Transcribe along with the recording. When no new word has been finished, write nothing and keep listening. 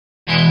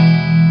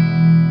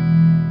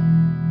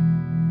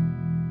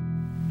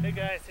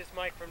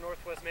Mike from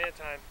Northwest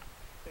Mantine,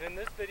 and in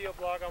this video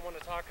blog I want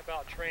to talk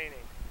about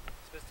training,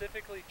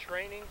 specifically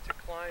training to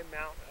climb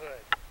Mount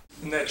Hood.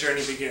 And that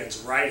journey begins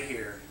right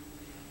here.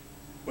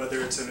 Whether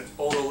it's an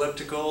old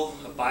elliptical,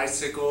 a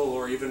bicycle,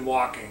 or even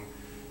walking,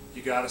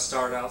 you got to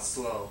start out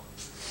slow.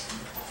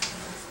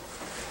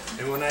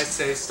 And when I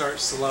say start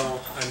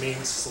slow, I mean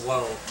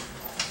slow.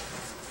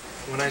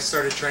 When I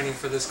started training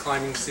for this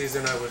climbing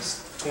season, I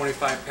was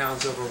 25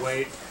 pounds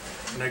overweight,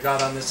 and I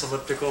got on this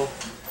elliptical,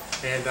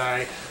 and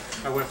I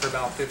went for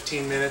about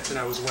 15 minutes and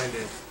I was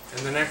winded.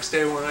 And the next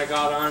day when I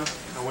got on,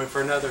 I went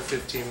for another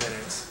 15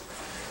 minutes.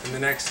 And the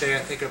next day I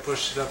think I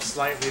pushed it up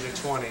slightly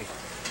to 20. And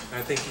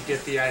I think you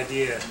get the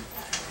idea.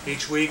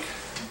 Each week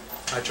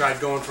I tried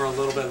going for a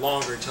little bit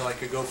longer till I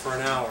could go for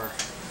an hour.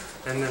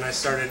 And then I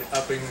started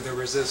upping the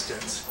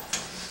resistance.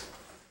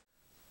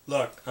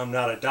 Look, I'm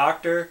not a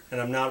doctor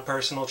and I'm not a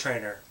personal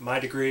trainer. My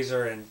degrees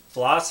are in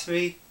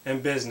philosophy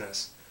and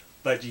business.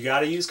 But you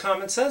gotta use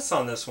common sense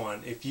on this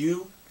one. If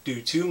you do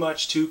too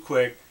much too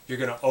quick, you're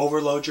going to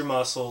overload your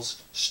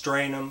muscles,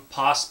 strain them,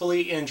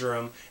 possibly injure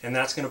them, and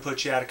that's going to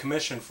put you out of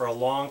commission for a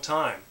long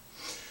time.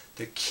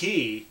 The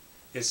key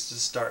is to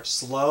start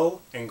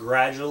slow and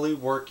gradually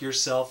work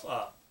yourself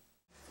up.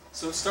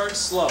 So start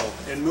slow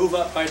and move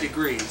up by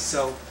degrees.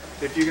 So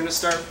if you're going to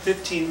start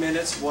 15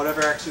 minutes,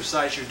 whatever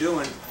exercise you're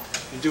doing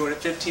it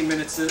 15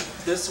 minutes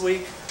this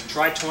week,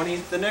 try 20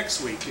 the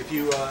next week. If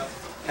you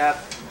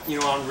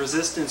on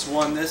resistance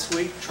 1 this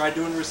week, try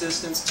doing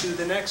resistance 2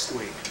 the next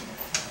week.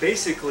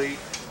 Basically,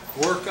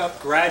 work up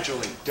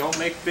gradually. Don't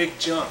make big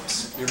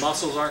jumps. Your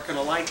muscles aren't going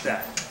to like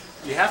that.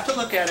 You have to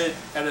look at it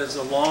as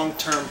a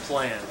long-term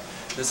plan.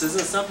 This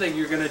isn't something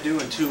you're going to do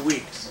in 2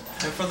 weeks.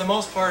 And for the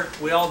most part,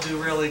 we all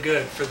do really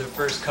good for the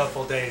first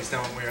couple days,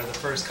 don't we? Or the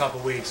first couple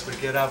weeks. We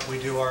get up, we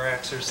do our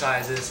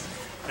exercises,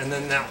 and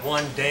then that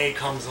one day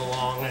comes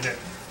along and it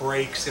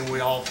breaks and we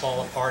all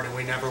fall apart and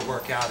we never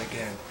work out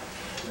again.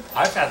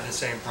 I've had the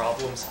same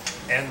problems,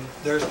 and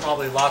there's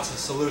probably lots of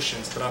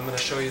solutions, but I'm going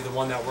to show you the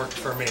one that worked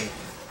for me.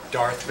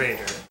 Darth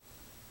Vader.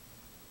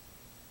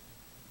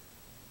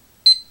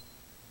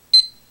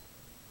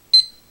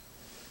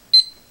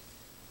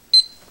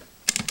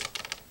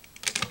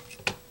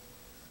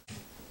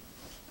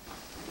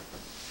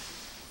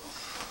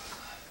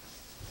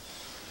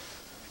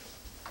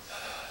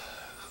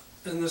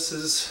 And this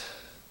is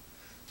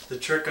the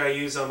trick I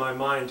use on my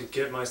mind to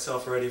get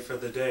myself ready for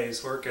the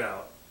day's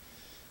workout.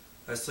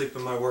 I sleep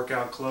in my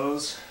workout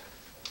clothes,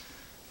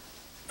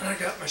 and I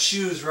got my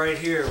shoes right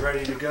here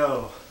ready to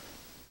go.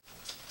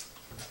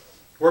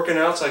 Working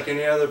out's like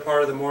any other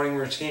part of the morning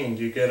routine.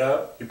 You get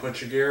up, you put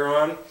your gear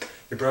on,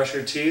 you brush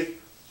your teeth,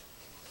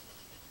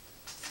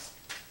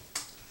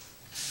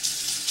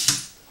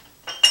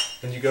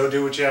 and you go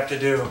do what you have to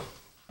do.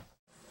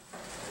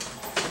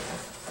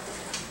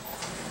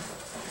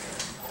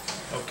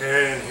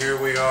 Okay, and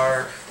here we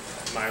are,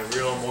 my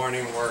real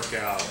morning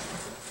workout.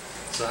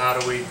 So how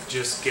do we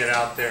just get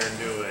out there and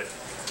do it?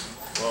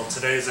 Well,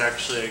 today's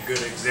actually a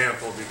good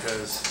example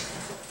because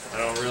I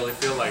don't really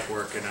feel like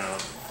working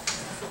out.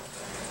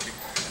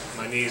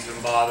 My knee's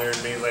been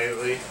bothering me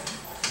lately.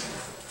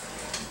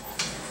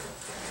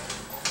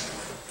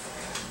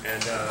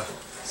 And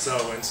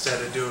so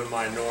instead of doing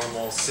my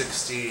normal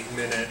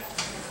 60-minute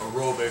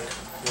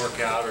aerobic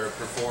workout or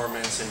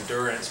performance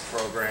endurance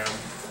program,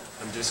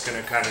 I'm just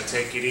going to kind of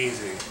take it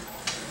easy.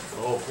 The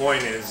whole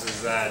point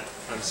is that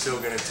I'm still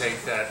going to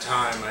take that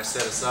time I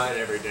set aside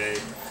every day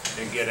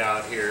and get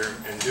out here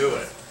and do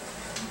it.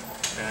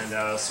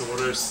 And so what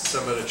are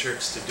some of the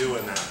tricks to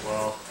doing that?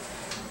 Well,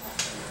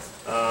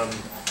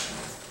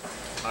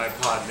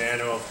 iPod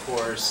Nano, of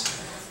course.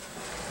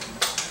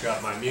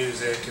 Got my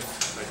music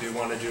if I do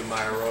want to do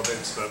my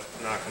aerobics, but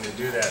I'm not going to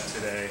do that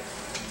today.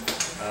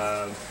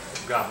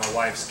 Got my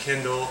wife's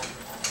Kindle,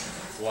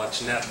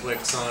 watch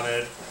Netflix on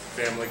it.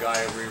 Family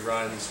Guy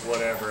reruns,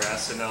 whatever,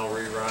 SNL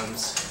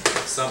reruns,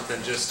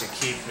 something just to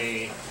keep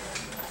me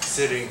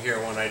sitting here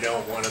when I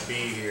don't want to be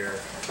here.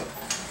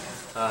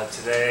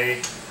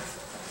 Today,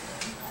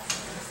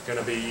 going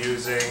to be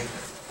using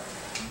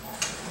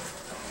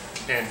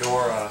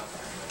Pandora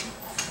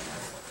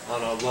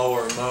on a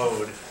lower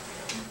mode,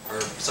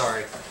 or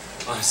sorry,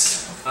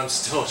 I'm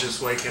still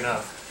just waking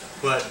up,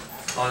 but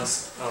on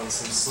some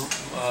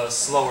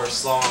slower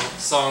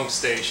song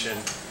station.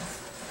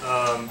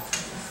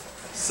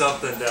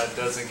 Something that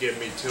doesn't get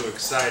me too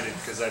excited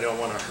because I don't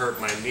want to hurt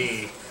my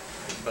knee,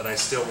 but I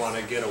still want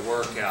to get a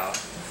workout.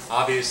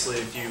 Obviously,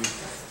 if you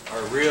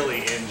are really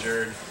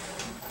injured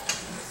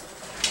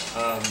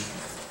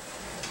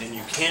and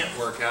you can't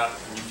work out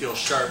and you feel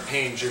sharp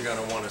pains, you're going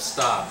to want to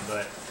stop,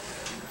 but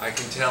I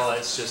can tell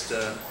it's just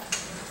a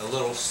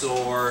little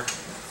sore,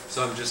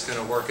 so I'm just going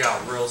to work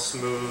out real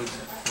smooth,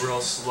 real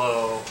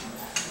slow,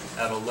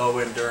 at a low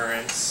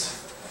endurance,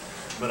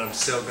 but I'm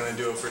still going to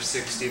do it for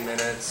 60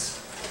 minutes.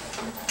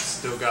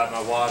 Still got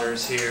my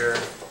waters here,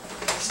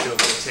 still going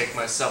to take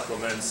my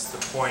supplements.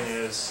 The point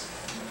is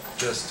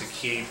just to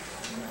keep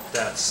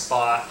that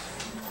spot,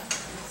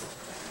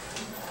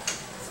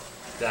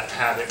 that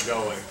habit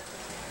going.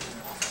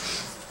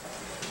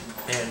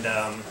 And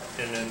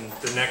in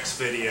the next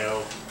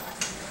video,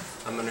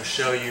 I'm going to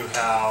show you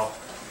how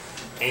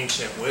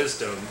ancient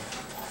wisdom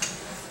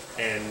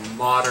and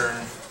modern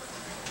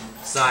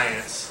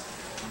science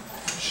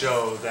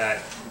show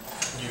that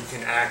you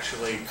can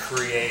actually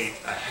create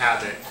a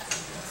habit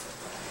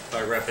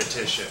by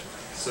repetition.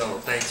 So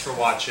thanks for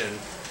watching,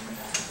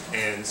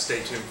 and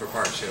stay tuned for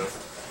part 2.